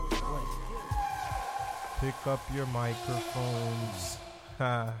Pick up your microphones.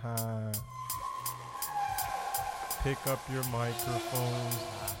 Ha ha. Pick up your microphones.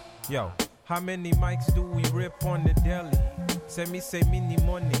 Yo, how many mics do we rip on the deli? Send me say many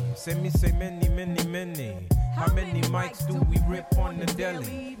money. Send me say many, many, many. How many mics do we rip on the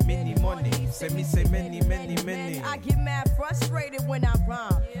deli? Many money. Send me say many, many, many. I get mad frustrated when I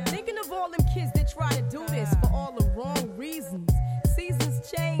rhyme. Thinking of all them kids that try to do this for all the wrong reasons. Seasons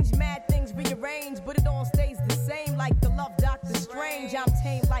change, mad things rearrange, but it all stays the same like the love Dr. Strange. I'm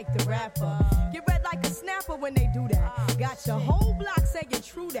tame like the rapper. Get red like a snapper when they do that. Got your whole block saying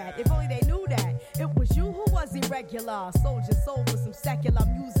true that. If only they knew that. It was you who was irregular. Sold your soul for some secular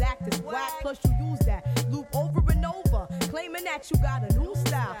music that's whack. Plus you use that loop over and over, claiming that you got a new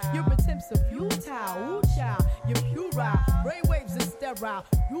style. Your attempts are futile. Ooh, child, you're puerile. Brainwaves are sterile.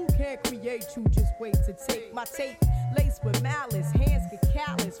 You can't create, you just wait to take my tape. Laced with malice, hands get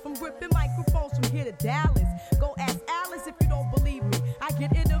callous from gripping microphones from here to Dallas. Go ask Alice if you don't believe me. I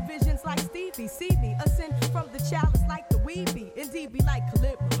get inner visions like Stevie. See me ascend from the chalice like the weeby. Indeed be like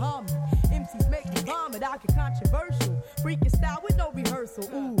Khalid Muhammad. MCs make me vomit. I get controversial. Freaking style with no rehearsal.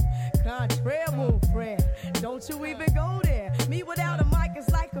 Ooh, contraire, mon frère. Don't you even go there. Me without a mic is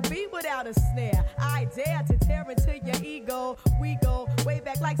like a bee without a snare. I dare to tear into your ego. We go way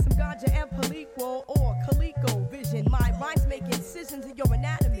back like some ganja and Palico or Calico vision. My rhymes make incisions in your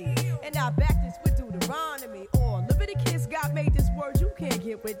anatomy. And I back this with Deuteronomy. Or Leviticus, God made this word you can't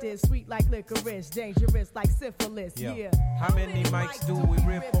get with this. Sweet like licorice, dangerous like syphilis. Yeah. How many mics do we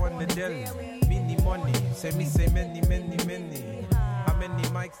rip on the deli? Many money. Say me say many, many, many. How many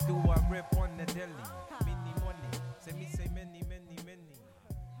mics do I rip on the deli? Many money. Say me say many, many, many.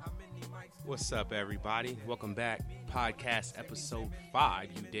 How many mics? What's up, everybody? Welcome back. Podcast episode 5,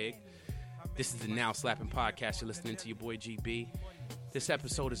 you dig? This is the Now Slapping Podcast. You're listening to your boy GB. This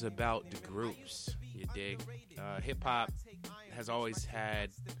episode is about the groups, you dig? Hip-hop has always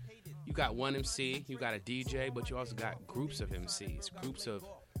had, you got one MC, you got a DJ, but you also got groups of MCs, groups of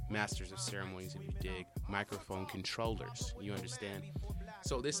masters of ceremonies, if you dig, microphone controllers, you understand?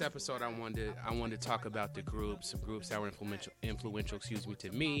 So this episode, I wanted to talk about the groups, some groups that were influential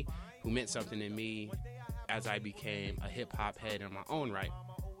to me, who meant something to me as I became a hip-hop head in my own right.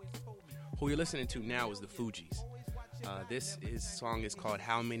 Who you're listening to now is the Fuguees. This song is called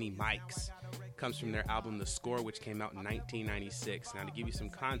How Many Mics. Comes from their album The Score, which came out in 1996. Now, to give you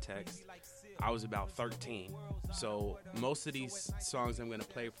some context, I was about 13. So most of these songs I'm going to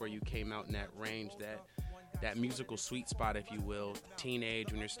play for you came out in that range, that musical sweet spot, if you will,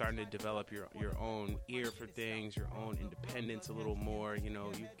 teenage, when you're starting to develop your own ear for things, your own independence a little more. You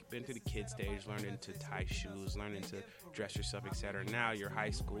know, you've been through the kid stage, learning to tie shoes, learning to dress yourself, etc. Now you're high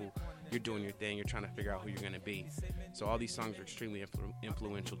school, you're doing your thing, you're trying to figure out who you're going to be. So all these songs are extremely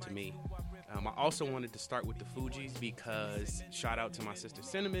influential to me. I also wanted to start with the Fuguees because shout out to my sister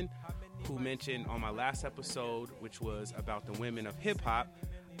Cinnamon, who mentioned on my last episode, which was about the women of hip-hop,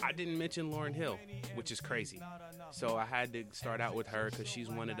 I didn't mention Lauryn Hill, which is crazy. So I had to start out with her because she's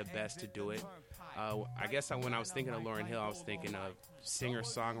one of the best to do it. I guess when I was thinking of Lauryn Hill, I was thinking of singer,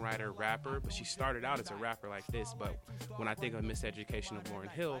 songwriter, rapper, but she started out as a rapper like this. But when I think of Miseducation of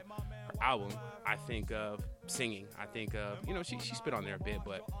Lauryn Hill, her album, I think of singing. I think of, she spit on there a bit,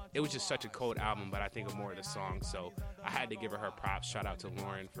 but it was just such a cold album, but I think of more of the songs. So I had to give her props. Shout out to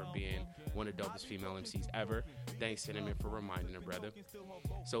Lauryn for being one of the dopest female MCs ever. Thanks, Cinnamon, for reminding her, brother.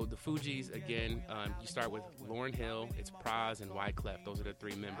 So the Fuguees, again, you start with Lauryn Hill, it's Pras, and Wyclef. Those are the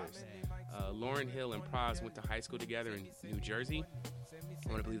three members. Lauryn Hill and Pras went to high school together in New Jersey.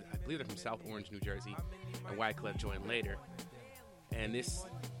 I believe they're from South Orange, New Jersey, and Wyclef joined later. And this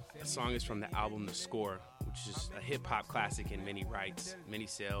song is from the album The Score, which is a hip-hop classic in many rights, many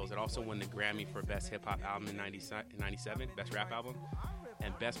sales. It also won the Grammy for Best Hip-Hop Album in 97, Best Rap Album,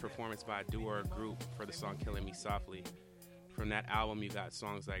 and Best Performance by a Duo or Group for the song Killing Me Softly. From that album, you got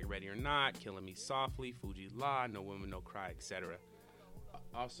songs like Ready or Not, Killing Me Softly, Fuji La, No Woman, No Cry, etc.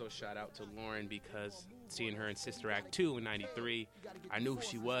 Also, shout out to Lauryn because seeing her in Sister Act 2 in 93, I knew who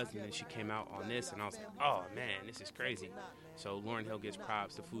she was, and then she came out on this, and I was like, oh, man, this is crazy. So Lauryn Hill gets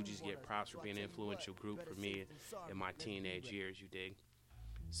props. The Fugees get props for being an influential group for me in my teenage years, you dig?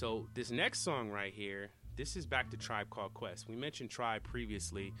 So this next song right here, this is back to Tribe Called Quest. We mentioned Tribe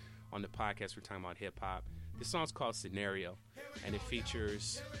previously on the podcast. We're talking about hip-hop. This song's called Scenario, and it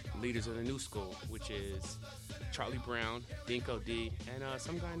features leaders of the new school, which is Charlie Brown, Dinko D, and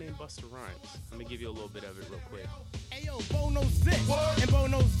some guy named Busta Rhymes. Let me give you a little bit of it real quick. Hey yo, Bo knows this, and Bo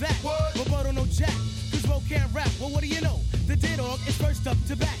knows that, but Bo don't know jack, cause Bo can't rap. Well, what do you know? The D-Dog is first up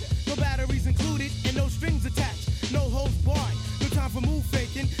to bat. No batteries included and no strings attached. No holds barred, no time for move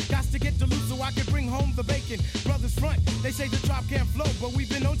faking. Got to get the loot so I I can bring home the bacon. Brothers front, they say the drop can't flow, but we've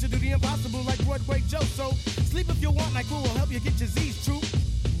been known to do the impossible like Broadway Joe. So sleep if you want, like who will help you get your Z's true.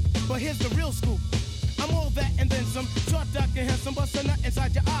 But here's the real scoop. I'm all that and then some. Short, dark, and handsome, bust a nut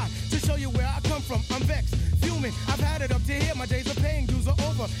inside your eye to show you where I come from. I'm vexed, fuming. I've had it up to here. My days of paying dues are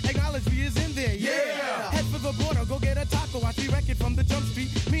over. Acknowledge me is in there. Yeah. Head for the border, go get a taco. I see record from the jump street,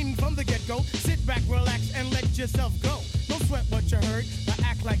 meaning from the get go. Sit back, relax, and let yourself go. Don't sweat what you heard, but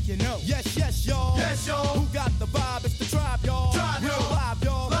act like you know. Yes, yes, y'all. Yes, y'all. Who got the vibe? It's the tribe, y'all. Tribe, Real y'all. live,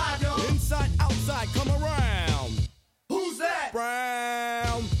 y'all. Live, y'all. Inside, outside, come around. Who's that?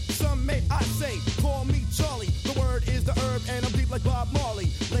 Brown. Some may I say, call me Charlie. The word is the herb, and I'm deep like Bob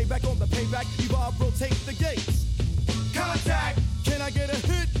Marley. Lay back on the payback, evolve, rotate the gates. Contact. Can I get a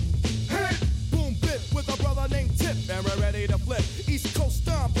hit? Hit. Boom, bip with a brother named Tip, and we're ready to flip. East Coast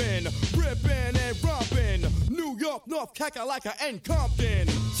stomping, ripping and romping. New York, North, Kakalaka, and Compton.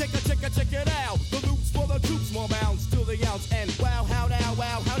 Check it out. The loops for the troops, more bounds to the ounce. And wow, how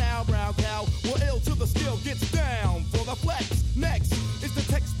now, brown cow. We're ill till the skill gets down for the flex. Next is the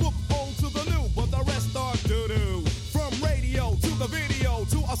textbook old to the new, but the rest are doo-doo. From radio to the video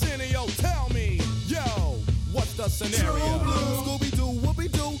to Arsenio, tell me, yo, what's the scenario? Scooby-Doo,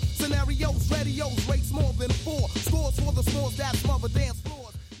 whoopie-doo, scenarios, radios, rates more than 4. Scores for the scores that smother dance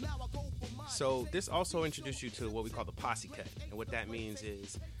floors. Now I go for my... So this also introduced you to what we call the posse cut, and what that means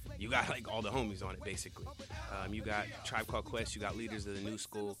is you got like all the homies on it basically. You got Tribe Called Quest, you got leaders of the new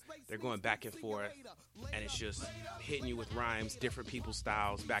school. They're going back and forth, and it's just hitting you with rhymes, different people's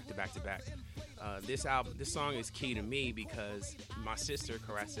styles, back to back to back. This song is key to me because my sister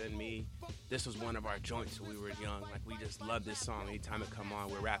Caressa and me, this was one of our joints when we were young. Like we just loved this song. Anytime it come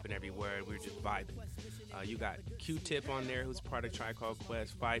on, we're rapping every word. We were just vibing. You got Q-Tip on there, who's part of Tribe Called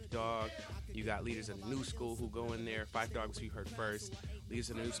Quest. Phife Dawg. You got leaders of the new school who go in there. Phife Dawg was who you heard first. Leaders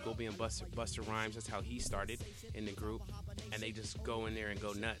of the new school being Busta Rhymes. That's how he started in the group. And they just go in there and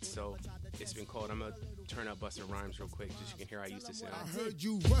go nuts. So it's been cold. I'm going to turn up Busta Rhymes real quick just so you can hear how I used to sound. I heard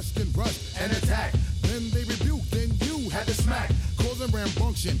you rushed and attacked. Then they rebuked, then you had to smack. Causing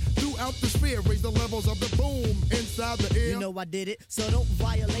rambunction throughout the sphere. Raise the levels of the boom inside the air. You know I did it, so don't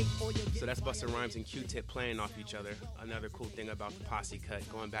violate or you'll get... So that's Busta Rhymes and Q-Tip playing off each other. Another cool thing about the posse cut,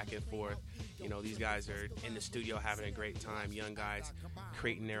 going back and forth. You know, these guys are in the studio having a great time. Young guys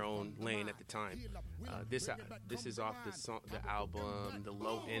creating their own lane at the time. This is off the album The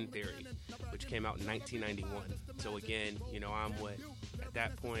Low End Theory, which came out in 1991. So again, you know, at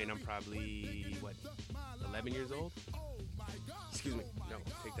that point, I'm probably, 11 years old? Excuse me. No,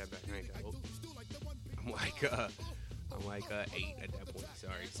 take that back. I ain't that old. I'm like 8 at that point.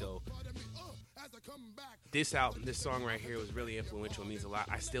 Sorry. So this song right here was really influential. It means a lot.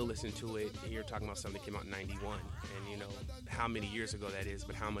 I still listen to it. You're talking about something that came out in 91, and you know how many years ago that is,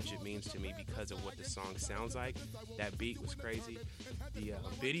 but how much it means to me because of what the song sounds like. That beat was crazy. The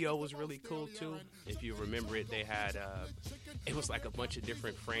video was really cool too. If you remember it, they had it was like a bunch of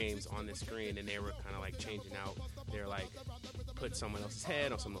different frames on the screen, and they were kind of like changing out. They're like put someone else's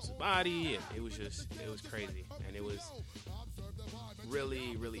head on someone else's body, and it was crazy, and it was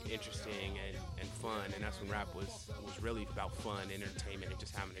really, really interesting and fun, and that's when rap was really about fun, entertainment, and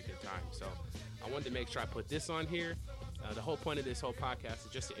just having a good time. So I wanted to make sure I put this on here. The whole point of this whole podcast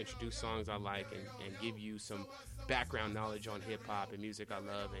is just to introduce songs I like and give you some background knowledge on hip-hop and music I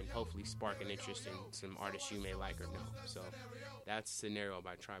love, and hopefully spark an interest in some artists you may like or know. So that's Scenario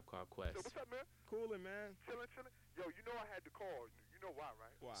by Tribe Called Quest. Yo, what's up, man? Coolin', man. Chillin'. Yo, you know I had to call. You know why,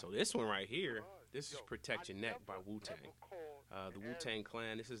 right? Why? So this one right here, this is Protect Your Neck by Wu-Tang. The Wu-Tang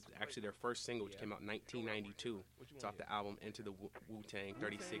Clan, this is actually their first single, which came out in 1992. It's off the album Into the Wu-Tang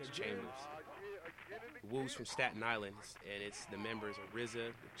 36 Chambers. Wu's from Staten Island, and it's the members of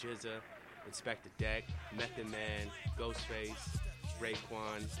RZA, Jizza, Inspector Deck, Method Man, Ghostface,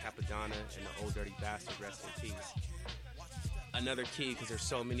 Raekwon, Capadonna, and the Old Dirty Bastard, rest in peace. Another key, because there's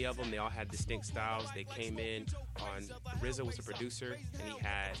so many of them, they all had distinct styles. They came in on, RZA was a producer, and he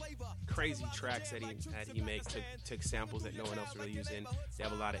had crazy tracks that he made, took samples that no one else really used in. They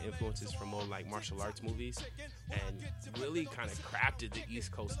have a lot of influences from old like martial arts movies, and really kind of crafted the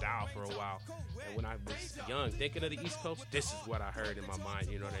East Coast style for a while. And when I was young, thinking of the East Coast, this is what I heard in my mind,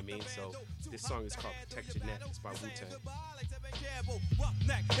 you know what I mean? So this song is called Protect Your Neck. It's by Wu-Tang.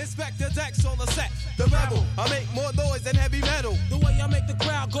 Inspector Deck's on the set. The rebel, I make more noise than heavy metal. The way I make the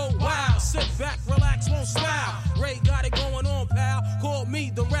crowd go wild. Sit back, relax, won't smile. Ray got it going on, pal. Call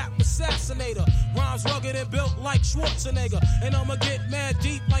me the rap assassinator. Rhymes rugged and built like Schwarzenegger. And I'ma get mad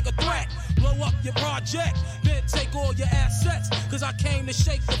deep like a threat. Blow up your project, then take all your assets. Cause I came to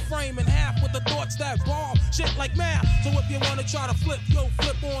shake the frame in half with the thoughts that bomb shit like math. So if you wanna try to flip, yo,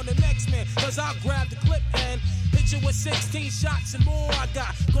 flip on the next man. Cause I'll grab the clip and hit you with 16 shots and more. I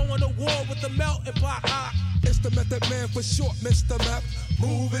got going to war with the melting pot. It's the Method Man for short, Mr. Map.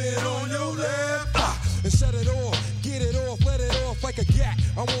 Move it on your left. And set it off, get it off, let it off like a gat.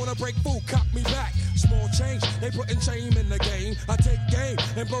 I wanna break food, cop me back. Small change, they putting shame in the game. I take game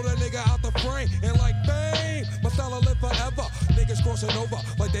and blow that nigga out the frame. And like fame, my style will live forever. Niggas crossing over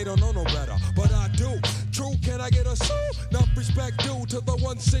like they don't know no better. But I do. True, can I get a sue? Enough respect due to the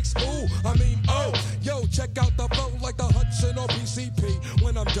 1-6 ooh. I mean, oh, yo, check out the flow like the Hudson or PCP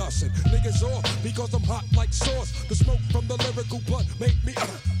when I'm dusting. Niggas off because I'm hot like sauce. The smoke from the lyrical blunt make me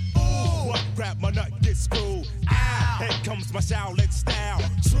ooh, what grab my nut, get screwed. Ow. Here comes my Shaolin style.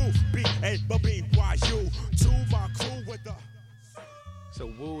 True, B-A-B-Y-U. To my crew with the... So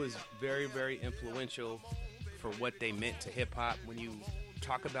Wu is very, very influential for what they meant to hip-hop. When you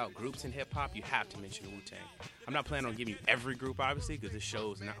talk about groups in hip-hop, you have to mention Wu-Tang. I'm not planning on giving you every group, obviously, because this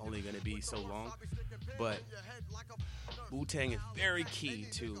show is not only going to be so long, but Wu-Tang is very key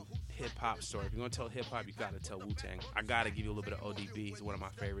to hip-hop story. If you're going to tell hip-hop, you got to tell Wu-Tang. I got to give you a little bit of ODB. He's one of my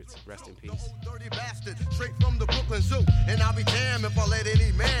favorites. Rest in peace. Dirty bastard, straight from the Brooklyn Zoo. And I'll be damned if I let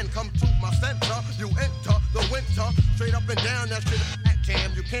any man come to my center. You enter the winter, straight up and down, that shit at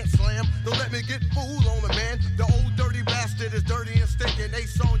jam. You can't slam, don't let me get fooled on the man. The old dirty bastard is dirty and stinking. They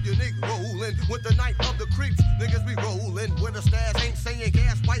saw you niggas rolling with the night of the creeps. Niggas be rolling with the stairs, ain't saying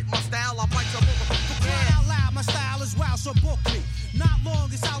gas, bite my style. I bite some motherfucker. Cry out loud, my style is wild, so book me. Not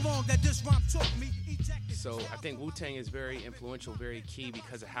long is how long that this rhyme took me. So I think Wu-Tang is very influential, very key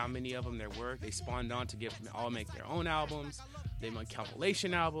because of how many of them there were. They spawned on to all make their own albums. They make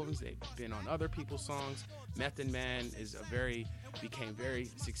compilation albums. They've been on other people's songs. Method Man became very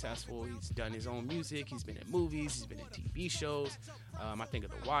successful. He's done his own music. He's been in movies. He's been in TV shows. I think of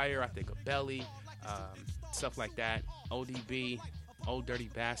The Wire. I think of Belly. Stuff like that. ODB, Old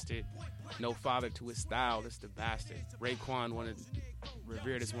Dirty Bastard. No father to his style. That's the bastard. Raekwon,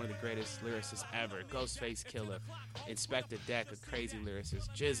 revered as one of the greatest lyricists ever. Ghostface Killer. Inspector Deck, a crazy lyricist.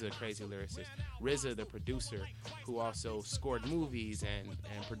 Jizza, a crazy lyricist. RZA, the producer, who also scored movies and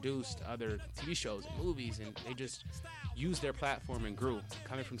produced other TV shows and movies. And they just used their platform and grew.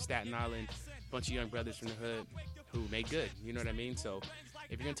 Coming from Staten Island, a bunch of young brothers from the hood who made good. You know what I mean? So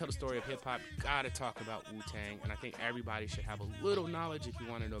if you're going to tell the story of hip-hop, you got to talk about Wu-Tang. And I think everybody should have a little knowledge if you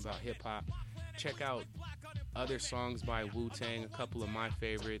want to know about hip-hop. Check out other songs by Wu-Tang, a couple of my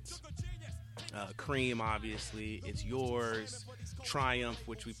favorites. Cream, obviously. It's Yours. Triumph,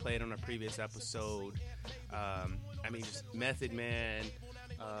 which we played on a previous episode. Just Method Man.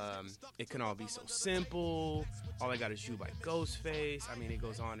 It Can All Be So Simple. All I Got Is You by Ghostface. It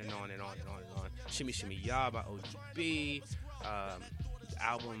goes on and on and on and on and on. Shimmy Shimmy Ya by ODB.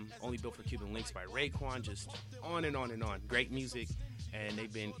 Album Only Built for Cuban Links by Raekwon. Just on and on and on. Great music. And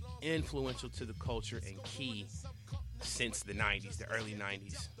they've been influential to the culture and key since the 90s, the early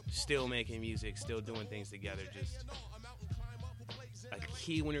 90s. Still making music, still doing things together. Just a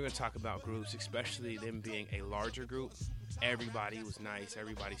key when you're going to talk about groups, especially them being a larger group. Everybody was nice,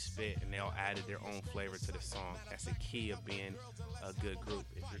 everybody spit, and they all added their own flavor to the song. That's the key of being a good group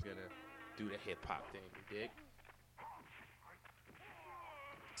if you're going to do the hip-hop thing, you dig?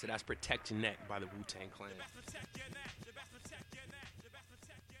 So that's Protect Your Neck by the Wu-Tang Clan.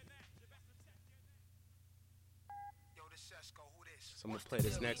 So I'm gonna play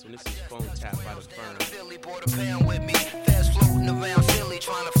this next one. This is Phone Tap by the Firm. Philly bought a pound with me. Fast floating around Philly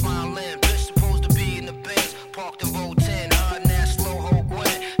trying to find land. Bitch supposed to be in the Benz, parked in row 10. Her and that slow hoe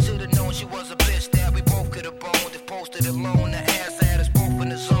Gwen. Should've known she was a bitch that we both could've boned. If posted alone, the ass had us both in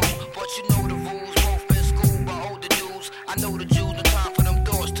the zone. But you know the rules, both been schooled by older dudes. I know the Jews, no time for them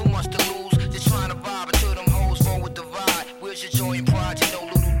doors, too much to lose. Just trying to vibe until them hoes roll with the vibe. Where's your joy and pride? You know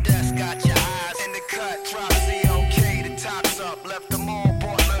little desk got your eyes in the cut. Drop CLK, the top's up. Left them all,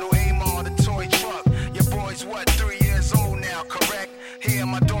 bought little Amar, the toy truck. Your boy's what, 3 years old now, correct? Here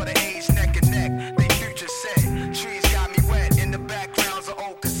my daughter age neck and neck. They future set. Trees got me wet. In the background's an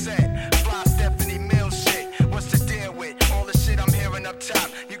old cassette. Fly Stephanie Mills shit. What's the deal with all the shit I'm hearing up top?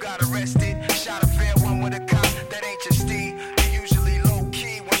 You got arrested, shot a fair one with a cop. That ain't your steed. You usually low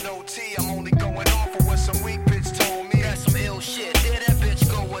key with no T. I'm only going off for what some weak bitch told me. That's some ill shit. There that bitch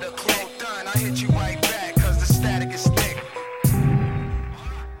go with a cloak done. I hit you right back, cause the static is thick.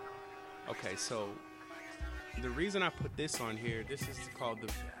 Okay, so the reason I put this on here, this is called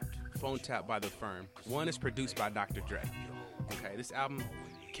the Phone Tap by The Firm. One is produced by Dr. Dre. Okay, this album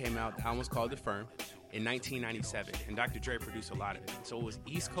came out, the album was called The Firm, in 1997, and Dr. Dre produced a lot of it. So it was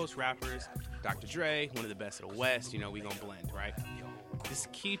East Coast rappers, Dr. Dre, one of the best of the West, we gonna blend, right? This is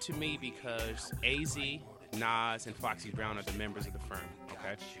key to me because AZ, Nas, and Foxy Brown are the members of The Firm,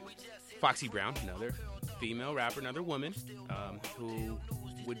 okay? Foxy Brown, another female rapper, another woman, who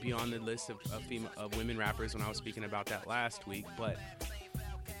would be on the list of women rappers when I was speaking about that last week, but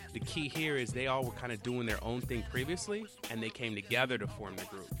the key here is they all were kind of doing their own thing previously, and they came together to form the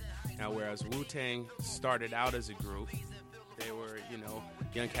group. Now, whereas Wu-Tang started out as a group, they were,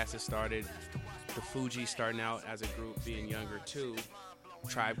 young cats that started, the Fugees starting out as a group, being younger too,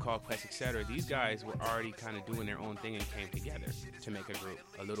 Tribe Called Quest, etc. These guys were already kind of doing their own thing and came together to make a group.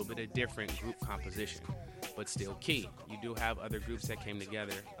 A little bit of different group composition, but still key. You do have other groups that came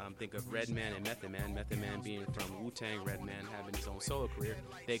together. Think of Redman and Method Man. Method Man being from Wu-Tang, Redman having his own solo career.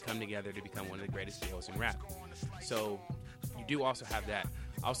 They come together to become one of the greatest duos in rap. So you do also have that.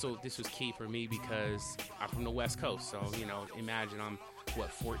 Also, this was key for me because I'm from the West Coast. So, imagine I'm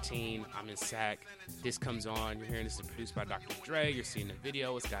 14, I'm in SAC, this comes on, you're hearing this is produced by Dr. Dre, you're seeing the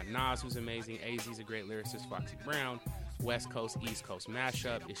video, it's got Nas, who's amazing, AZ's a great lyricist, Foxy Brown, West Coast, East Coast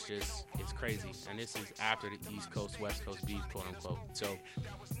mashup, it's crazy, and this is after the East Coast, West Coast beat, quote unquote. So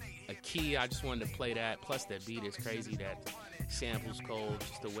a key, I just wanted to play that, plus that beat is crazy, that sample's cold,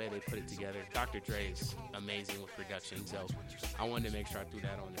 just the way they put it together. Dr. Dre is amazing with production, so I wanted to make sure I threw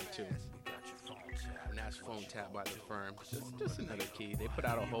that on there too. And that's Phone Tap by The Firm. Just another key. They put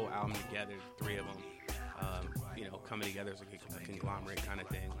out a whole album together, three of them, coming together as a conglomerate kind of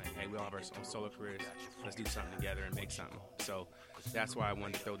thing. Like, hey, we all have our own solo careers. Let's do something together and make something. So that's why I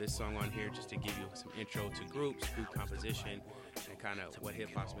wanted to throw this song on here, just to give you some intro to groups, group composition, and kind of what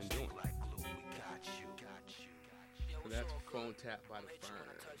hip-hop's been doing. So that's Phone Tap by The Firm.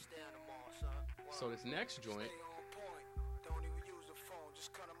 So this next joint,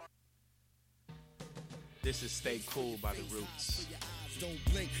 this is Stay Cool by The Roots. Don't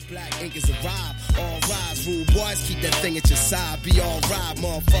blink, black ink is arrived. All rise, rude boys, keep that thing at your side. Be all right,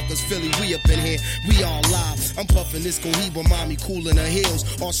 motherfuckers, Philly, we up in here, we all live. I'm puffing this Cohiba, mommy cool in her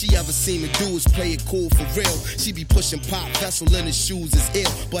heels. All she ever seem to do is play it cool for real. She be pushing pop, vessel in his shoes is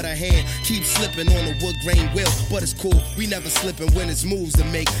ill. But her hand keeps slipping on the wood grain wheel. But it's cool, we never slipping when it's moves to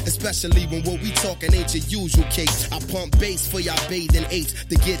make. Especially when what we talking ain't your usual cake. I pump bass for y'all bathing apes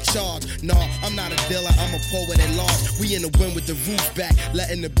to get charged. Nah, I'm not a dealer, I'm a poet at large. We in the wind with the roof back,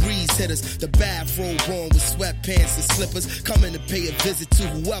 letting the breeze hit us. The bathrobe on with sweatpants and slippers, coming to pay a visit to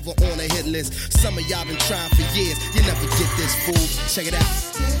whoever on the hit list. Some of y'all been trying for years, you never get this, fool. Check it out.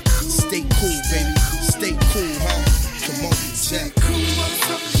 Stay cool, baby. Stay cool, huh? Come on, check.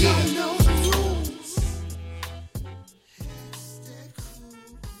 Yeah.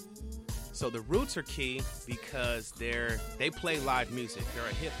 So the Roots are key because they play live music. They're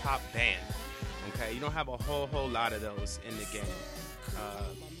a hip hop band. Okay, you don't have a whole lot of those in the game.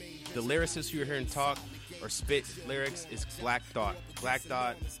 The lyricist you're hearing talk or spit lyrics is Black Thought. Black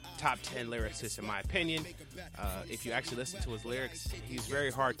Thought, top 10 lyricist in my opinion. If you actually listen to his lyrics, he's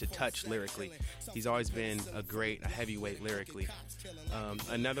very hard to touch lyrically. He's always been a heavyweight lyrically.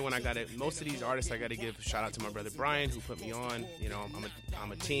 Another one most of these artists I gotta give a shout out to my brother Brian, who put me on.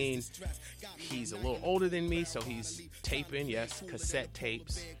 I'm a teen. He's a little older than me, so he's taping, cassette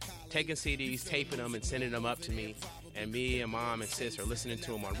tapes, taking CDs, taping them and sending them up to me. And me and mom and sis are listening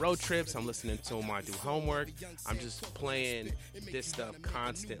to him on road trips. I'm listening to him when I do homework. I'm just playing this stuff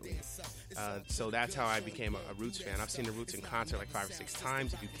constantly. So that's how I became a Roots fan. I've seen the Roots in concert like 5 or 6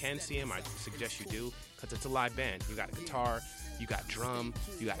 times. If you can see them, I suggest you do, because it's a live band. You got a guitar, you got drum,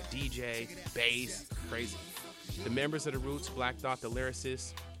 you got a DJ, bass, crazy. The members of the Roots, Black Thought, the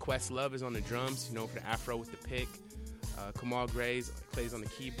lyricist, Questlove is on the drums, for the afro with the pick. Kamal Grays plays on the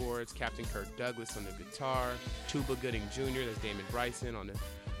keyboards, Captain Kirk Douglas on the guitar, Tuba Gooding Jr., that's Damon Bryson on the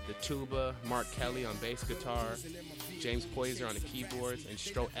tuba, Mark Kelly on bass guitar, James Poyser on the keyboards, and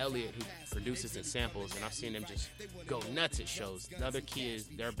Stro Elliott, who produces and samples, and I've seen them just go nuts at shows. The other key is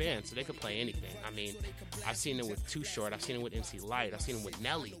they're a band, so they can play anything. I mean, I've seen them with Too Short, I've seen them with MC Lyte, I've seen them with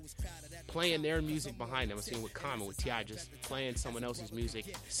Nelly, playing their music behind them. I've seen it with Common, with T.I., just playing someone else's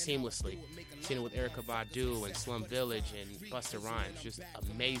music seamlessly. I've seen it with Erykah Badu and Slum Village and Busta Rhymes. Just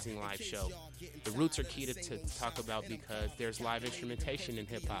amazing live show. The Roots are key to talk about because there's live instrumentation in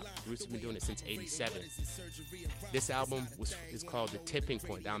hip-hop. The Roots have been doing it since 87. This album is called The Tipping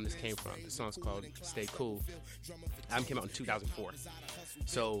Point, the album this came from. The song's called Stay Cool. The album came out in 2004.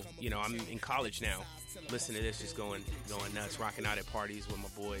 So, I'm in college now. Listen to this, just going nuts, rocking out at parties with my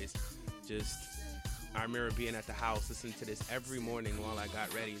boys. Just I remember being at the house listening to this every morning while I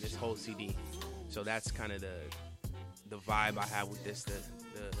got ready, this whole CD. So that's kind of the vibe I have with this, the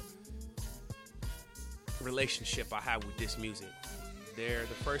relationship I have with this music. The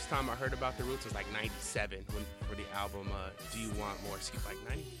first time I heard about the Roots was like 97 for the album Do You Want More? It's like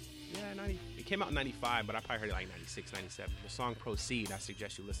 90? Yeah, 90. It came out in 95, but I probably heard it like 96, 97. The song Proceed, I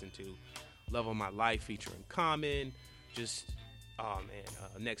suggest you listen to. Love of My Life featuring Common. Just,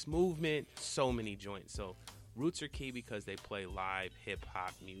 Next Movement. So many joints. So Roots are key because they play live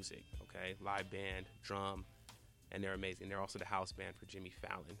hip-hop music, okay? Live band, drum, and they're amazing. They're also the house band for Jimmy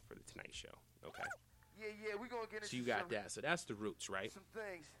Fallon for The Tonight Show, okay? Yeah, we're going to get into So you got that. So that's the Roots, right? Some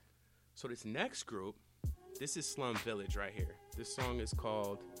things. So this next group, this is Slum Village right here. This song is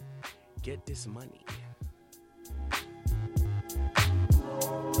called Get This Money.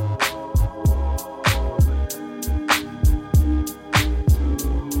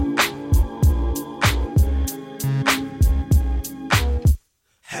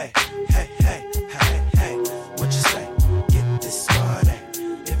 Hey, hey, hey, hey, hey, what you say? Get this money.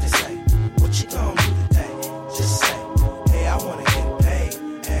 If they say, what you gonna do today? Just say, hey, I wanna get paid.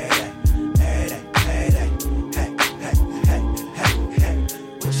 Hey, hey, hey, hey, hey, hey, hey, hey, hey,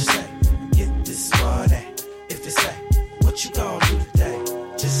 what you say? Get this money. If they say, what you gonna do today?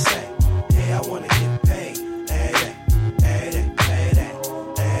 Just say, hey, I wanna get paid. Hey, hey, hey, hey,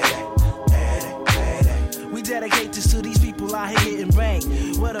 hey, hey. We dedicate this to these people out here getting banked.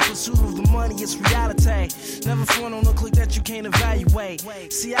 Where the pursuit of the money is reality. Never phone on a click that you can't evaluate.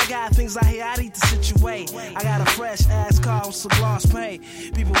 See, I got things out here I need to situate. I got a fresh ass car with some gloss paint.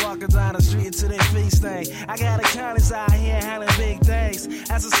 People walking down the street until their feet stink. I got accountants out here handling big things.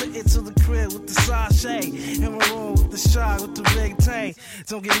 As I sit into the crib with the sachet. In my room with the shark with the big tank.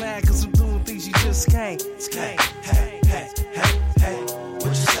 Don't get mad cause I'm doing things you just can't. Hey, hey, hey, hey, hey, what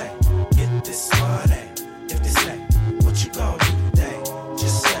you say? Get this money. If they say, what you gonna do today?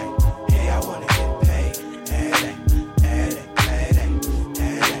 Just say, hey, I wanna get paid. Hey, hey, hey,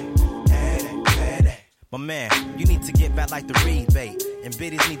 hey, hey, hey. My man, you need to get back like the rebate. And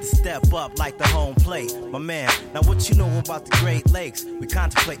biddies need to step up like the home plate. My man, now what you know about the Great Lakes? We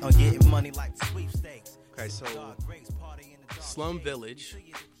contemplate on getting money like the sweepstakes. Okay, so Slum Village,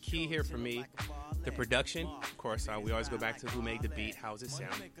 key here for me, the production. Of course, we always go back to who made the beat, how's it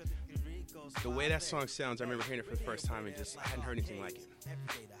sound. The way that song sounds, I remember hearing it for the first time and just I hadn't heard anything like it.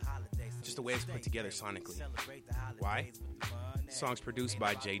 Just the way it's put together sonically. Why? The song's produced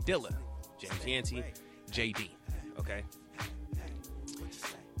by Jay Dilla, James Yancey, JD, okay?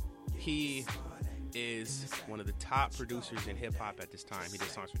 He is one of the top producers in hip-hop at this time. He did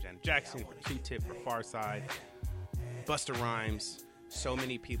songs for Janet Jackson, for Q-Tip, for Pharcyde, Busta Rhymes, so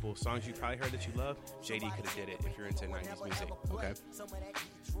many people. Songs you probably heard that you love, JD could have did it if you're into 90s music, okay?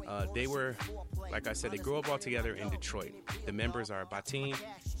 They were, like I said, they grew up all together in Detroit. The members are Bateen,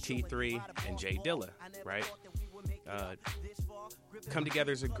 T3, and Jay Dilla, right? Come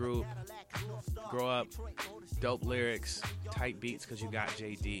together as a group, grow up, dope lyrics, tight beats because you got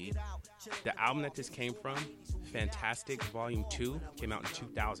JD. The album that this came from, Fantastic Volume 2, came out in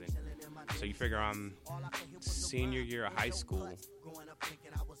 2000. So you figure I'm senior year of high school.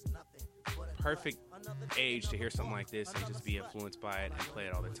 Perfect age to hear something like this and just be influenced by it and play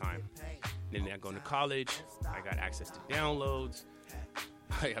it all the time. And then I go into college, I got access to downloads.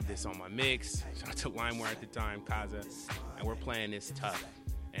 I have this on my mix. Shout out to LimeWire at the time, Kaza. And we're playing this tough.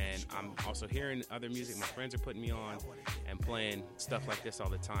 And I'm also hearing other music my friends are putting me on and playing stuff like this all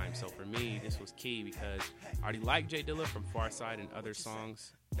the time. So for me, this was key because I already liked Jay Dilla from Pharcyde and other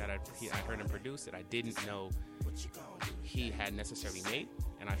songs that I heard him produce that I didn't know he had necessarily made.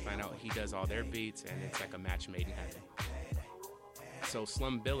 And I find out he does all their beats and it's like a match made in heaven. So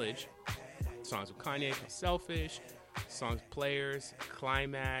Slum Village, songs with Kanye, Selfish, songs Players,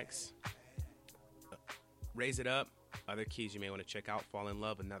 Climax, Raise It Up. Other keys you may want to check out, Fall in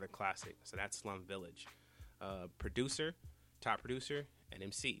Love, another classic. So that's Slum Village. Producer, top producer, and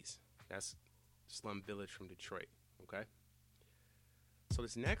MCs. That's Slum Village from Detroit, okay? So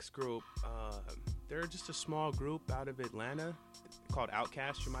this next group, they're just a small group out of Atlanta called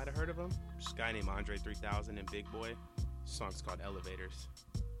Outkast. You might have heard of them. This guy named Andre 3000 and Big Boy. The song's called Elevators.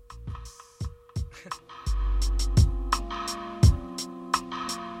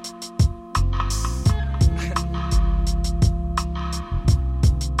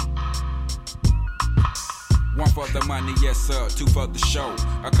 for the money, yes sir, 2 for the show.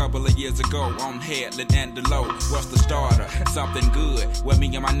 A couple of years ago on Headland and the Low, what's the starter? Something good, where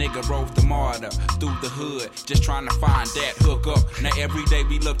me and my nigga rode the martyr through the hood, just trying to find that hook up. Now every day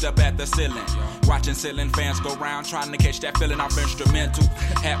we looked up at the ceiling, watching ceiling fans go round, trying to catch that feeling off instrumental.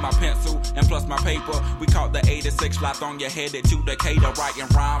 Had my pencil and plus my paper, we caught the 86 flat on your headed to Decatur, writing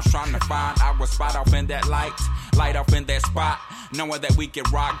rhymes, trying to find our spot off in that light off in that spot, knowing that we can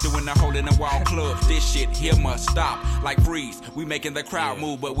rock, doing the hole in the wall club. This shit here must stop, like freeze. We making the crowd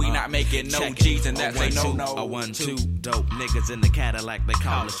move, but we not making no G's, and that's a no-no. A 1-2, dope niggas in the Cadillac, they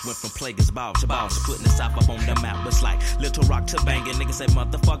call us. Went from Plaguers ball to boss, putting the South up on the map. It's like Little Rock to banging. Niggas say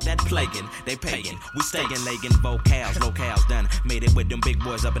motherfuck that plaguing. They paying, we staying, legging vocals, locales done. Made it with them big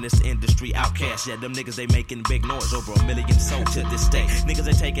boys up in this industry, outcasts. Yeah, them niggas they making big noise, over 1 million sold to this day. Niggas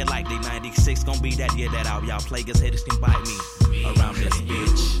they taking like they 96, gon' be that year that all y'all plaguers haters can bite me around this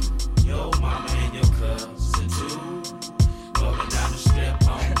bitch. Yo mama and your cousin too, rolling down the strip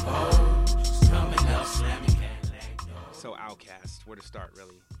on poles, coming up slamming. So Outkast, where to start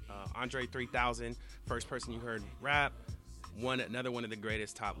really? Andre 3000, first person you heard rap, another one of the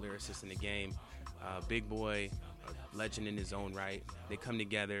greatest top lyricists in the game. Big boy, a legend in his own right. They come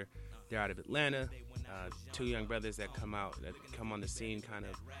together. They're out of Atlanta. 2 young brothers that come on the scene kind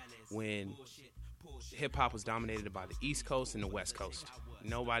of when hip-hop was dominated by the East Coast and the West Coast.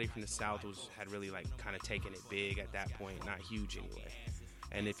 Nobody from the South had really like kind of taken it big at that point, not huge anyway.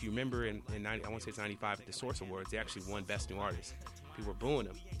 And if you remember in 90, I want to say it's 95 at the Source Awards, they actually won Best New Artist. People were booing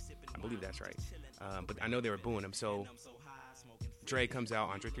them. I believe that's right. But I know they were booing them. So Andre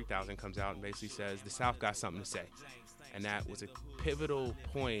 3000 comes out and basically says the South got something to say. And that was a pivotal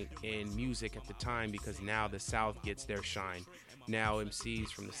point in music at the time because now the South gets their shine. Now MCs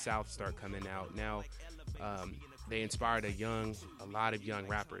from the South start coming out. Now they inspired a lot of young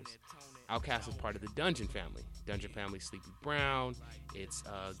rappers. Outkast is part of the Dungeon family. Dungeon family, Sleepy Brown. It's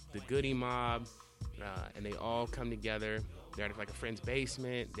the Goodie Mob, and they all come together. They're at like a friend's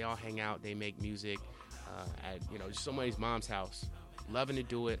basement. They all hang out. They make music at just somebody's mom's house. Loving to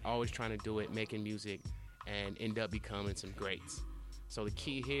do it, always trying to do it, making music, and end up becoming some greats. So the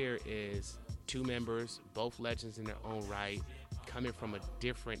key here is 2 members, both legends in their own right, coming from a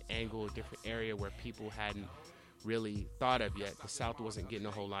different angle, a different area where people hadn't really thought of yet. The South wasn't getting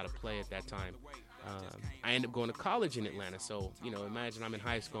a whole lot of play at that time. I ended up going to college in Atlanta, so imagine I'm in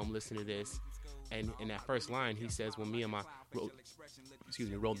high school, I'm listening to this, and in that first line he says, when me and my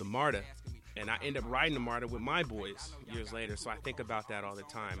rode the MARTA, and I end up riding the MARTA with my boys years later. So I think about that all the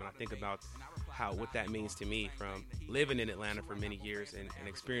time, and I think about what that means to me from living in Atlanta for many years and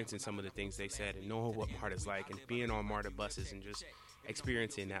experiencing some of the things they said and knowing what MARTA's like and being on MARTA buses and just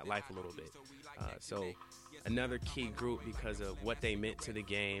experiencing that life a little bit. So another key group because of what they meant to the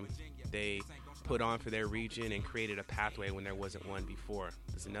game. They put on for their region and created a pathway when there wasn't one before.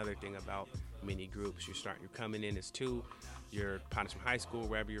 There's another thing about many groups. You're coming in as 2, your partners from high school,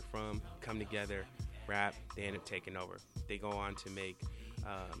 wherever you're from, come together, rap, they end up taking over. They go on to make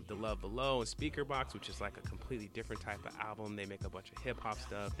The Love Below and Speaker Box, which is like a completely different type of album. They make a bunch of hip-hop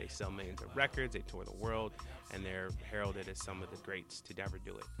stuff. They sell millions of records. They tour the world, and they're heralded as some of the greats to ever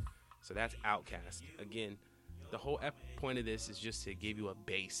do it. So that's Outkast. Again, the whole point of this is just to give you a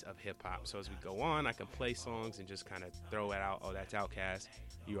base of hip-hop. So as we go on, I can play songs and just kind of throw it out. Oh, that's Outkast.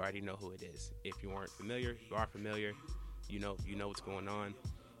 You already know who it is. If you aren't familiar, you are familiar. You know what's going on.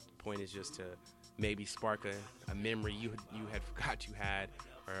 The point is just to maybe spark a memory you had forgot you had,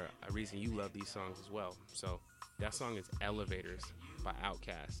 or a reason you love these songs as well. So that song is Elevators by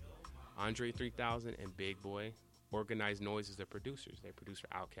Outkast. Andre 3000 and Big Boy. Organized Noise is the producers. They produce for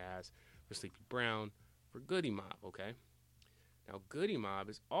Outkast, for Sleepy Brown, for Goodie Mob, okay? Now, Goodie Mob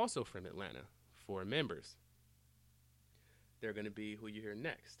is also from Atlanta, 4 members. They're going to be who you hear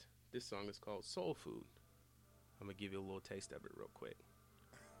next. This song is called Soul Food. I'm going to give you a little taste of it real quick.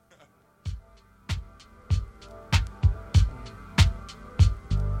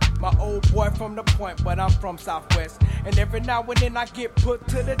 My old boy from the point, but I'm from Southwest. And every now and then I get put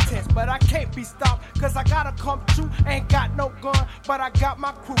to the test. But I can't be stopped, cause I gotta come true. Ain't got no gun, but I got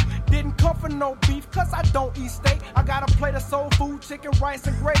my crew. Didn't come for no beef, cause I don't eat steak. I got a plate of soul food, chicken, rice,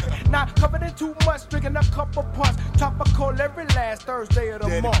 and gravy. Not covered in too much, drinking a cup of punch. Tropical every last Thursday of the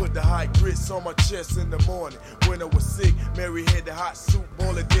Daddy month. Put the hot grits on my chest in the morning. When I was sick, Mary had the hot soup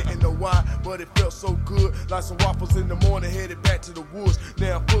boil. Didn't know why, but it felt so good. Like some waffles in the morning, headed back to the woods.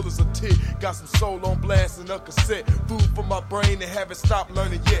 Now I'm full as a tick. Got some soul on blast and a cassette. Food for my brain and haven't stopped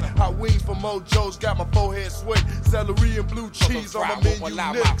learning yet. Hot wings from Mojo's got my forehead sweat. Celery and blue cheese on my menu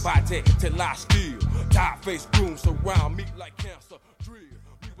next. My body till I steal. Tie face grooms surround me like cancer. Drill.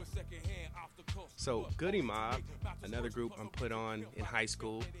 We was So Goodie Mob, another group I'm put on in high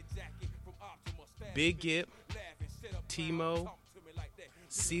school. Big Gip, Timo,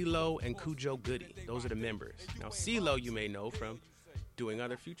 CeeLo, and Cujo Goody. Those are the members. Now CeeLo you may know from doing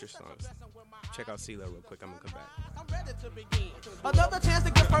other Future songs. Check out CeeLo real quick. I'm gonna come back. I'm ready to begin. Another chance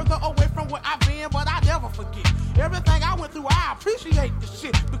to get further away from where I've been, but I never forget. Everything I went through, I appreciate the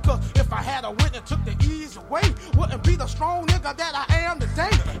shit. Because if I had a wit and took the ease away, wouldn't be the strong nigga that I am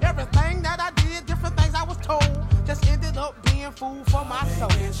today. Everything that I did, different things I was told, just ended up being food for my soul.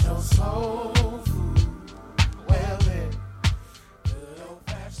 Get your soul food. Well then.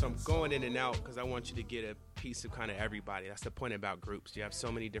 So I'm going in and out because I want you to get a piece of kind of everybody. That's the point about groups. You have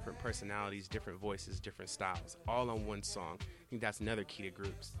so many different personalities, different voices, different styles, all on one song. I think that's another key to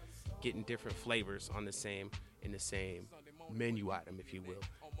groups. Getting different flavors on the same menu item, if you will.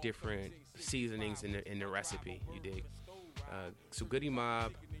 Different seasonings in the recipe, you dig? So Goodie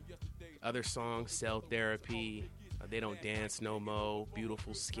Mob, other songs, Cell Therapy, They Don't Dance No Mo,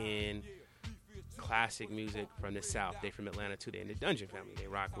 Beautiful Skin, classic music from the South. They from Atlanta too. They're in the Dungeon family. They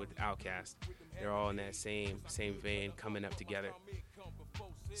rock with Outkast. They're all in that same vein, coming up together.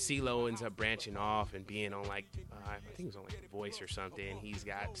 CeeLo ends up branching off and being on I think it was on The Voice or something. He's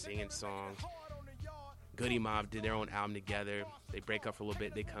got singing songs. Goodie Mob did their own album together. They break up for a little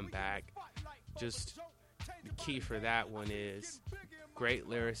bit. They come back. Just the key for that one is great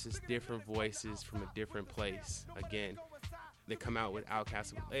lyricists, different voices from a different place. Again, they come out with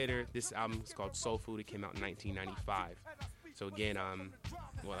Outkast later. This album is called Soul Food. It came out in 1995. So again,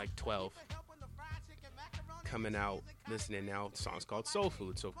 12. Coming out, listening now. The song's called Soul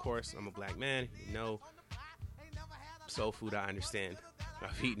Food. So of course, I'm a black man. You know, soul food, I understand.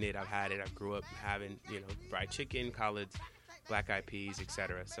 I've eaten it. I've had it. I grew up having, fried chicken, collards, black eyed peas,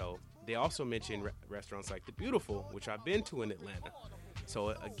 etc. So they also mention restaurants like The Beautiful, which I've been to in Atlanta. So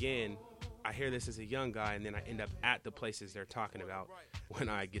again, I hear this as a young guy, and then I end up at the places they're talking about when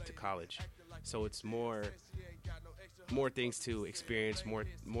I get to college. So it's more things to experience,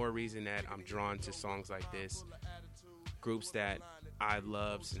 more reason that I'm drawn to songs like this. Groups that I've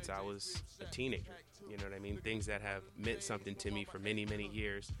loved since I was a teenager. You know what I mean? Things that have meant something to me for many, many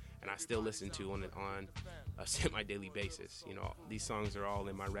years, and I still listen to on a semi-daily basis. These songs are all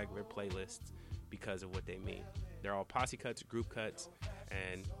in my regular playlists because of what they mean. They're all posse cuts, group cuts,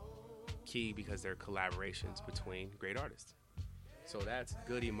 and key because they're collaborations between great artists. So that's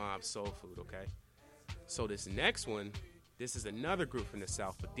Goodie Mob Soul Food, okay? So this next one, this is another group from the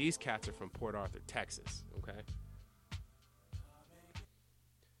South, but these cats are from Port Arthur, Texas, okay?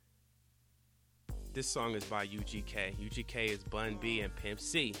 This song is by UGK. UGK is Bun B and Pimp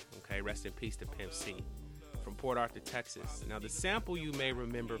C, okay? Rest in peace to Pimp C. From Port Arthur, Texas. Now, the sample you may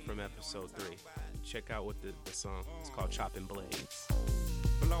remember from episode 3. Check out what the song is called, Chopping Blades.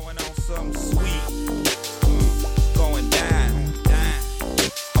 Blowing on something sweet, going down.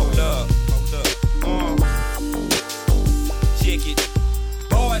 Hold up, check it.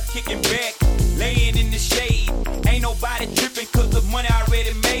 Boys kicking back, laying in the shade. Ain't nobody tripping cause the money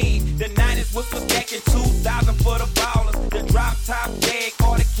already made. The 90s was for stacking 2,000 for the ballers. The drop top bag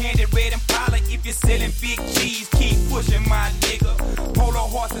or the candy red Impala. If you're selling big cheese, keep pushing my nigga. Polo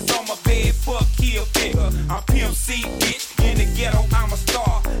horses on my bed, fuck kill figure. I'm Pimp C, bitch. In the ghetto, I'm a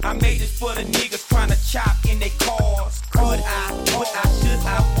star. I made this for the niggas trying to chop in their cars. Could should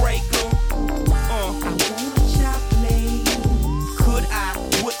I break them? I wanna chop blades. Could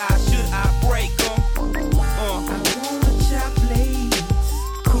should I break them? I wanna chop blades.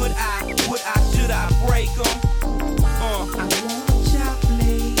 Could should I break them? I wanna chop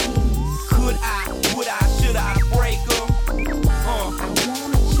blades. Could should I break them? I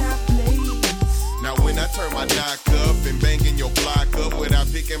wanna chop blades. Now when I turn my knock up and banging your block up without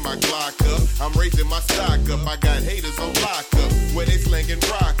picking my Glock up, I'm raising my stock up. I got haters on lock up where they slinging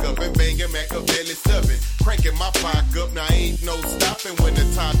rock up and banging Machiavelli 7, cranking my pock up. Now ain't no stopping when the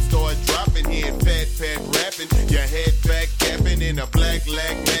top start dropping. Hearing fat rapping, your head back capping in a black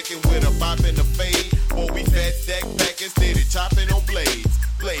lag macking with a bop in the fade. Or we fat stack back instead of chopping on blades.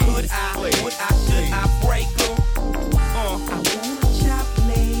 Could should I break them? I wanna chop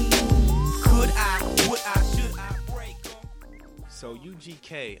blades. Should I break them? So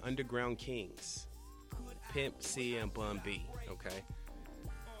UGK, Underground Kings, Pimp C and Bun B, okay?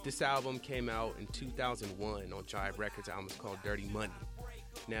 This album came out in 2001 on Jive Records. The album is called Dirty Money.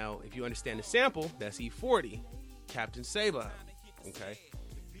 Now, if you understand the sample, that's E40, Captain Saba, okay?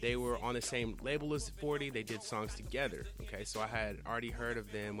 They were on the same label as 40. They did songs together, okay? So I had already heard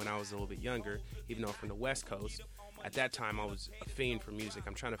of them when I was a little bit younger, even though I'm from the West Coast. At that time, I was a fiend for music.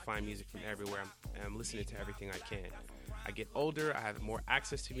 I'm trying to find music from everywhere. I'm listening to everything I can. I get older, I have more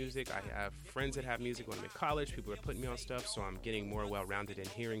access to music. I have friends that have music when I'm in college. People are putting me on stuff, so I'm getting more well-rounded and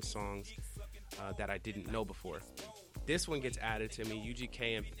hearing songs that I didn't know before. This one gets added to me.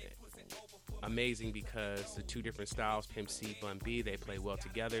 UGK and amazing because the two different styles, Pimp C, Bun B, they play well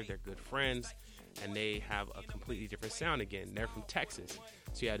together. They're good friends, and they have a completely different sound again. They're from Texas.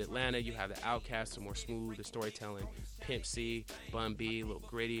 So you have Atlanta, you have the Outkast, the more smooth, the storytelling. Pimp C, Bun B, a little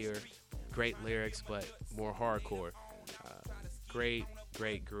grittier, great lyrics, but more hardcore.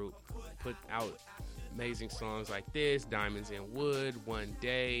 Great group. Put out amazing songs like this, Diamonds in Wood, One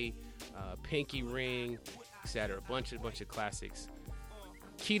Day, Pinky Ring, etc. A bunch of classics.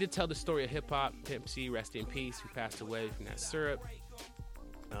 Key to tell the story of hip-hop. Pimp C, rest in peace, who passed away from that syrup.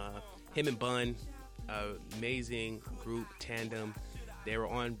 Him and Bun, amazing group, tandem. They were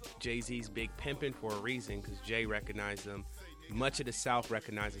on Jay-Z's Big Pimpin' for a reason, because Jay recognized them. Much of the South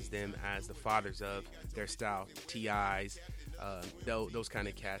recognizes them as the fathers of their style. T.I.'s, those kind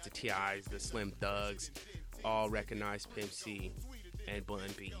of cats, the T.I.'s, the Slim Thugs, all recognize Pimp C and Bun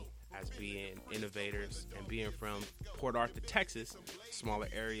B as being innovators, and being from Port Arthur, Texas, smaller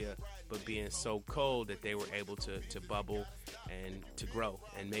area, but being so cold that they were able to bubble and to grow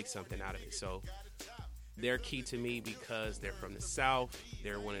and make something out of it. So they're key to me because they're from the South.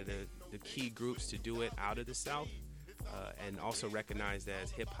 They're one of the key groups to do it out of the South, and also recognized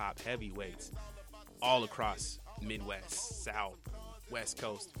as hip-hop heavyweights all across Midwest, South, West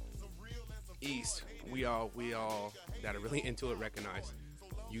Coast, East. We all that are really into it recognize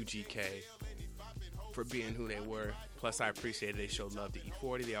UGK for being who they were. Plus, I appreciated they showed love to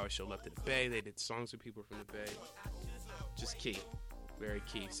E40. They always showed love to the Bay. They did songs with people from the Bay. Just key. Very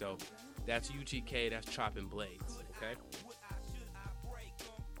key. So that's UGK. That's Chopping Blades. Okay?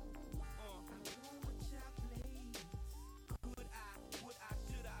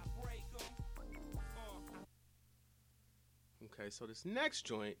 Okay, so this next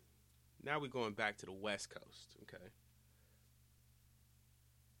joint, now we're going back to the West Coast. Okay?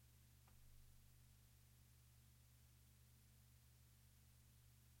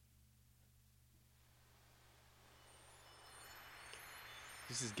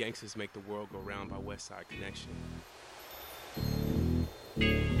 This is Gangsters Make the World Go Round by Westside Connection.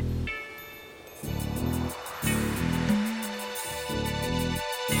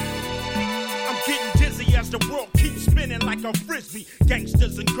 I'm getting dizzy as the world keeps spinning like a frisbee.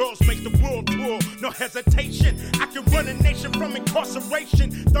 Gangsters and girls make the world tour, no hesitation. I can run a nation from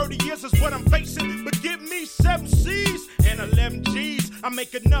incarceration. 30 years is what I'm facing, but give me 7 C's and 11 G's. I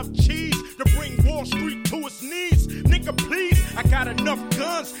make enough cheese to bring Wall Street to its knees. Nigga, please, I got enough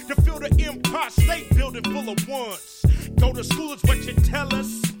guns to fill the Empire State Building full of ones. Go to school is what you tell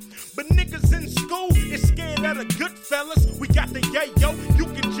us, but niggas in school is scared of the good fellas. We got the yayo, you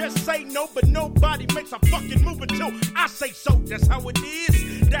can just say no, but nobody makes a fucking move until I say so. That's how it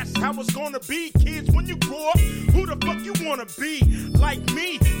is, that's how it's gonna be. Kids, when you grow up, who the fuck you wanna be? Like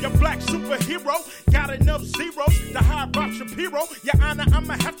me, your black superhero. Got enough zeros to hire Bob Shapiro. Your Honor,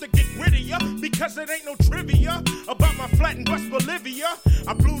 I'ma have to get rid of ya, because it ain't no trivia about my flat in West Bolivia.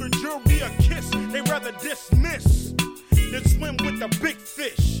 I blew the jury a kiss, they rather dismiss than swim with the big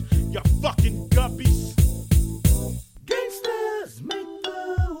fish. You fucking guppies. Gangsters make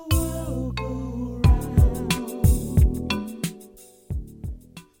the world go round.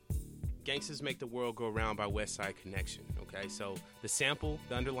 Gangsters Make the World Go Round by Westside Connection. Okay, so the sample,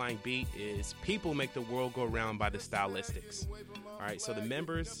 the underlying beat is People Make the World Go Round by the Stylistics. All right, so the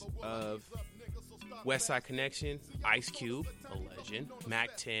members of Westside Connection, Ice Cube, a legend,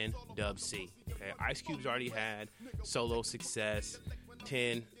 Mac 10, Dub C. Okay, Ice Cube's already had solo success,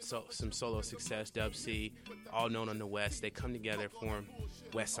 10, some solo success, Dub C, all known on the West. They come together, form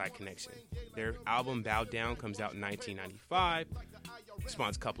Westside Connection. Their album Bow Down comes out in 1995.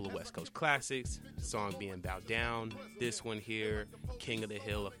 Spawns a couple of West Coast classics, the song being Bow Down, this one here, King of the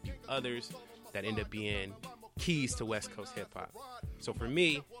Hill, a few others that end up being keys to West Coast hip hop. So for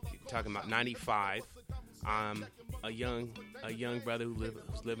me, talking about 95, I'm a young brother who's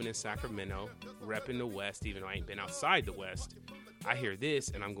living in Sacramento, repping the West, even though I ain't been outside the West. I hear this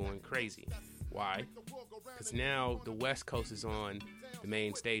and I'm going crazy. Why? Because now the West Coast is on the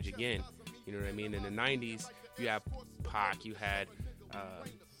main stage again. You know what I mean? In the 90s, you have Pac, you had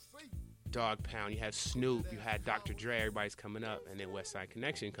Dog Pound, you had Snoop, you had Dr. Dre, everybody's coming up, and then Westside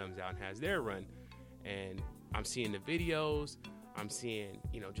Connection comes out and has their run. And I'm seeing the videos, I'm seeing,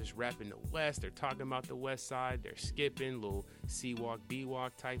 just rapping the West. They're talking about the West Side. They're skipping, little C-walk,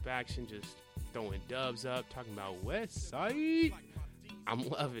 B-walk type action, just throwing dubs up, talking about West Side. I'm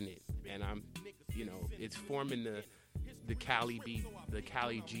loving it. And I'm, it's forming the Cali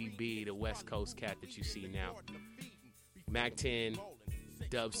GB, the West Coast cat that you see now. Mac 10,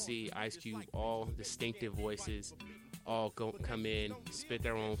 Dub C, Ice Cube, all distinctive voices, all come in, spit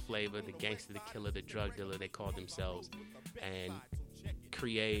their own flavor, the gangster, the killer, the drug dealer, they call themselves, and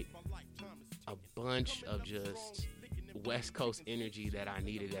create a bunch of just West Coast energy that I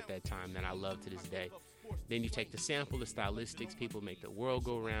needed at that time, that I love to this day. Then you take the sample, the stylistics, people make the world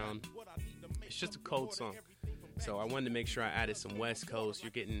go round. It's just a cold song. So I wanted to make sure I added some West Coast.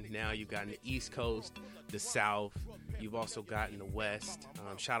 You've got the East Coast, the South. You've also gotten the West.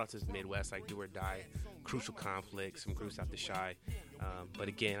 Shout out to the Midwest, like Do or Die, Crucial Conflict, some groups out the Shy. But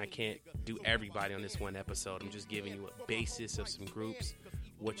again, I can't do everybody on this one episode. I'm just giving you a basis of some groups,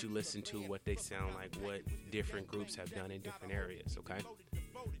 what you listen to, what they sound like, what different groups have done in different areas, okay?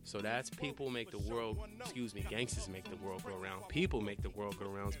 So that's Gangsters Make the World Go Round. People Make the World Go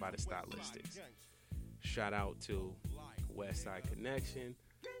Rounds by the Stylistics. Shout out to West Side Connection.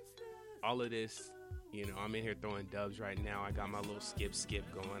 All of this, I'm in here throwing dubs right now. I got my little skip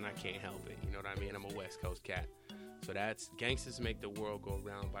going. I can't help it. You know what I mean? I'm a West Coast cat. So that's Gangsters Make the World Go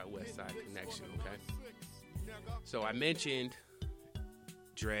Round by West Side Connection, okay? So I mentioned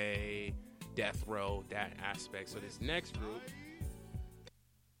Dre, Death Row, that aspect. So this next group,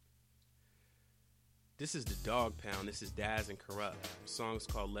 this is the Dog Pound. This is Daz and Corrupt. The song's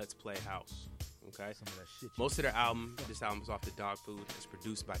called Let's Play House. Okay. Most of their this album is off the Dog Food. It's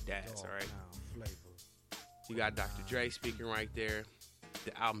produced by Daz, all right? You got Dr. Dre speaking right there.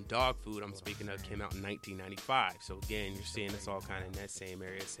 The album Dog Food I'm speaking of came out in 1995. So again, you're seeing us all kind of in that same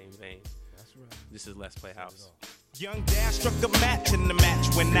area, same vein. That's right. This is Let's Play House. Young Daz struck a match and the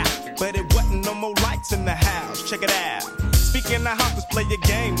match went out, but it wasn't no more lights in the house. Check it out. Speaking of house, let's play a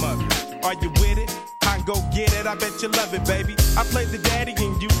game of it. Are you with it? I go get it, I bet you love it, baby. I play the daddy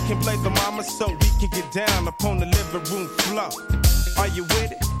and you can play the mama, so we can get down upon the living room floor. Are you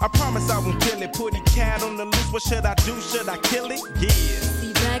with it? I promise I won't kill it. Put a cat on the loose, what should I do? Should I kill it? Yeah.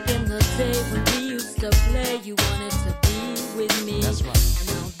 See, back in the day when we used to play, you wanted to be with me. That's right. And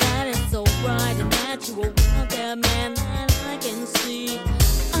now that is so right and natural, out there, man, that I can see.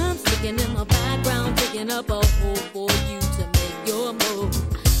 I'm sticking in the background, digging up a hole for you to make your move.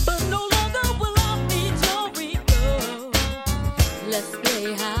 But no longer will I be your ego. Let's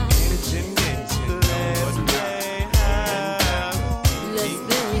play high. Let's play high. Let's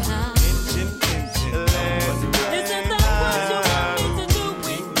play high. Isn't that what you want me to do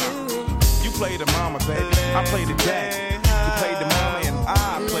with you? You play the mama, baby. I play the daddy. You play the mama and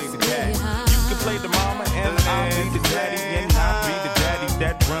I play the daddy. You can play the mama and I'll be the daddy. And I'll be the daddy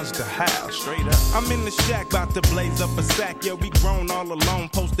that runs the house. Straight up. I'm in the shack, about to blaze up a sack. Yeah, we grown all alone,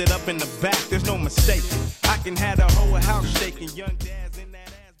 posted up in the back. There's no mistake. I can have the whole house shaking. Young Daz in that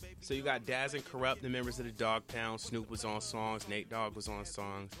ass, baby. So you got Daz and Corrupt, the members of the Dog Pound. Snoop was on songs. Nate Dogg was on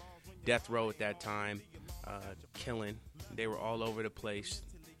songs. Death Row at that time, killing. They were all over the place.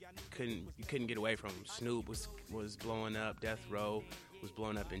 You couldn't get away from them. Snoop was blowing up. Death Row was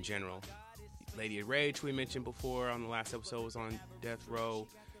blowing up in general. Lady of Rage, we mentioned before on the last episode, was on Death Row.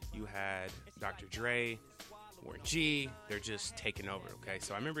 You had Dr. Dre, Warren G. They're just taking over, okay?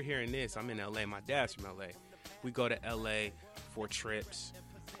 So I remember hearing this. I'm in L.A. My dad's from L.A. We go to L.A. for trips.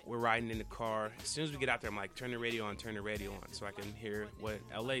 We're riding in the car. As soon as we get out there, I'm like, turn the radio on, so I can hear what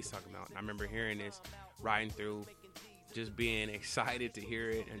L.A.'s talking about. And I remember hearing this, riding through, just being excited to hear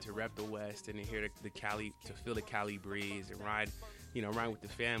it and to rep the West and to hear the Cali, to feel the Cali breeze and ride with the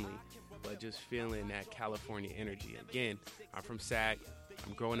family, but just feeling that California energy. Again, I'm from Sac.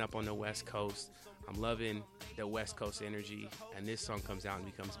 I'm growing up on the West Coast. I'm loving the West Coast energy, and this song comes out and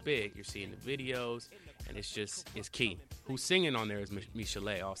becomes big. You're seeing the videos, and it's key. Who's singing on there is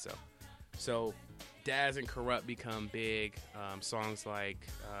Michelet also. So Daz and Corrupt become big. Songs like,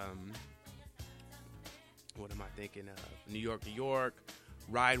 what am I thinking of? New York, New York,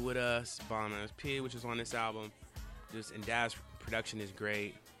 Ride With Us, Bon SP, which is on this album. And Daz production is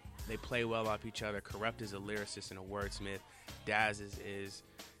great. They play well off each other. Corrupt is a lyricist and a wordsmith. Daz is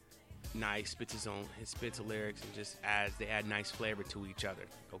nice, spits the lyrics and just they add nice flavor to each other,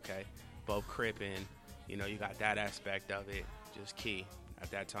 okay? Both crippin', you got that aspect of it, just key.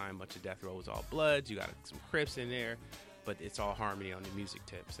 At that time, much of Death Row was all Bloods. You got some Crips in there, but it's all harmony on the music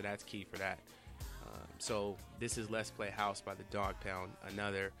tip, so that's key for that. So this is Let's Play House by the Dog Pound,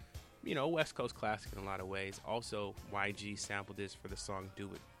 another, West Coast classic in a lot of ways. Also, YG sampled this for the song Do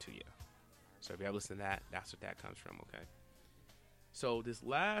It To You. So if you ever listen to that, that's what that comes from, okay? So this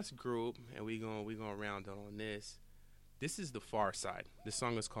last group, and we gonna round up on this. This is the Pharcyde. This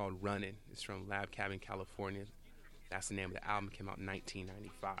song is called Runnin'. It's from Lab Cabin, California. That's the name of the album. It came out in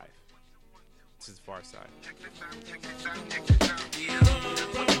 1995. This is Pharcyde.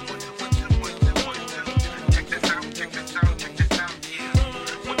 Check this out.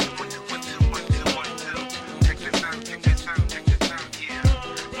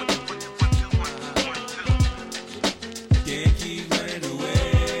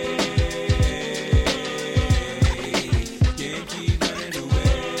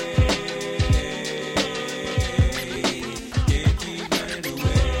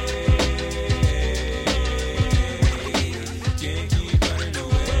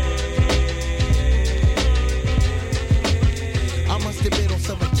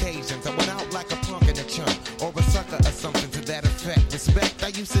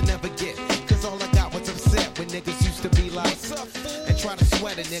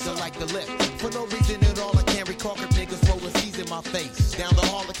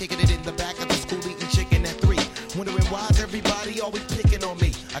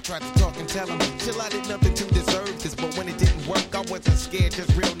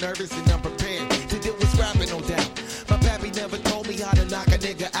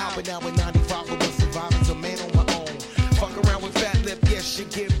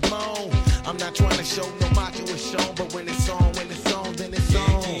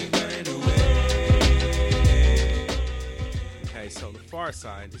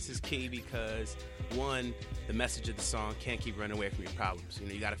 Pharcyde. This is key because, one, the message of the song, can't keep running away from your problems. You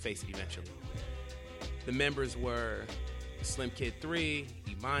know, you got to face it eventually. The members were Slim Kid 3,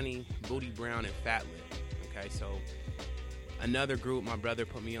 Imani, Booty Brown, and Fat Lip. Okay, so another group my brother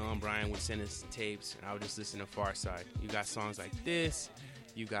put me on, Brian would send us tapes, and I would just listen to Pharcyde. You got songs like this.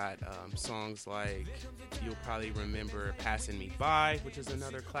 You got songs like, you'll probably remember Passing Me By, which is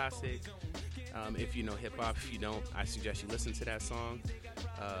another classic. If you know hip-hop, if you don't, I suggest you listen to that song.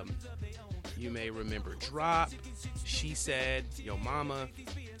 You may remember Drop, She Said, Yo Mama,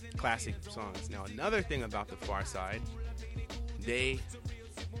 classic songs. Now, another thing about the Pharcyde, they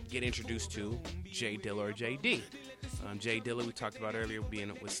get introduced to J Dilla or JD. J Dilla, we talked about earlier,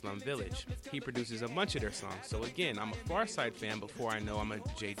 being with Slum Village. He produces a bunch of their songs. So again, I'm a Pharcyde fan before I know I'm a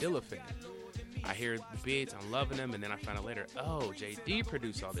J Dilla fan. I hear the beats, I'm loving them, and then I find out later, oh, JD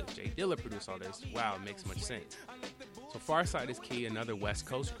produced all this, J Dilla produced all this. Wow, it makes much sense. So Pharcyde is key, another West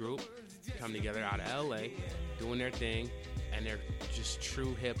Coast group, come together out of LA, doing their thing, and they're just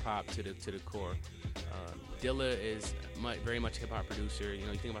true hip-hop to the core. Dilla is very much hip-hop producer. You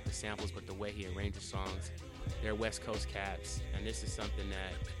know, you think about the samples, but the way he arranges songs, they're West Coast cats, and this is something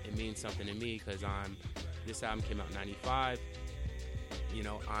that, it means something to me, because this album came out in 95. You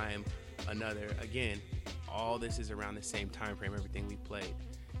know, I'm another, again, all this is around the same time frame, everything we played.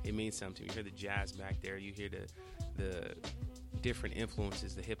 It means something. You hear the jazz back there, you hear the different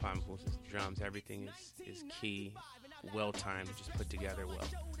influences, the hip-hop influences, the drums, everything is key, well-timed, just put together well.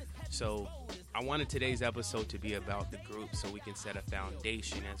 So I wanted today's episode to be about the group so we can set a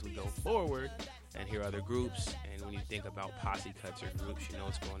foundation as we go forward and hear other groups. And when you think about posse cuts or groups, you know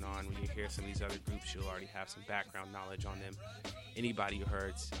what's going on. When you hear some of these other groups, you'll already have some background knowledge on them. Anybody who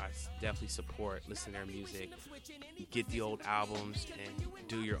hurts, I definitely support, listen to their music, get the old albums and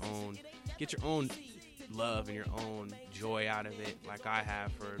get your own love and your own joy out of it, like I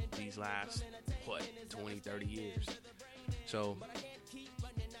have for these last 20, 30 years. So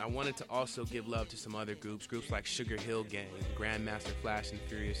I wanted to also give love to some other groups like Sugar Hill Gang, Grandmaster Flash and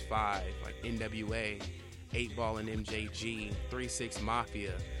Furious 5, like NWA, 8 Ball and MJG, 3-6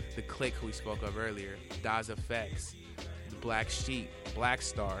 Mafia, The Click, who we spoke of earlier, Daz Effects, The Black Sheep, Black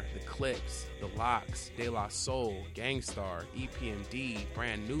Star, The Clips, The Locks, De La Soul, Gangstar, EPMD,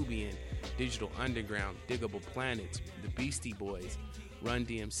 Brand Nubian, Digital Underground, Diggable Planets, The Beastie Boys, Run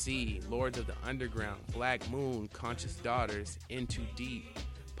DMC, Lords of the Underground, Black Moon, Conscious Daughters, In Too Deep,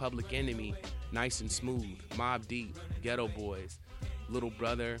 Public Enemy, Nice and Smooth, Mobb Deep, Ghetto Boys, Little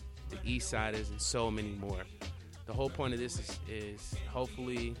Brother, The Eastsiders, and so many more. The whole point of this is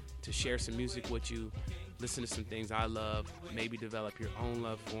hopefully to share some music with you, listen to some things I love, maybe develop your own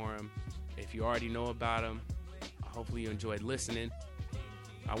love for them. If you already know about them, hopefully you enjoyed listening.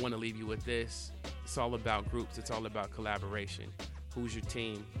 I want to leave you with this. It's all about groups. It's all about collaboration. Who's your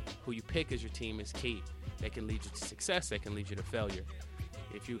team? Who you pick as your team is key. They can lead you to success. They can lead you to failure.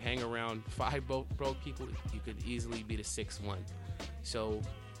 If you hang around 5 broke people, you could easily be the 6th one. So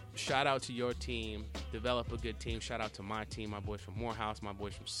shout out to your team. Develop a good team. Shout out to my team, my boys from Morehouse, my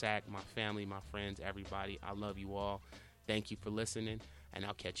boys from SAC, my family, my friends, everybody. I love you all. Thank you for listening, and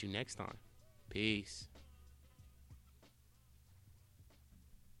I'll catch you next time. Peace.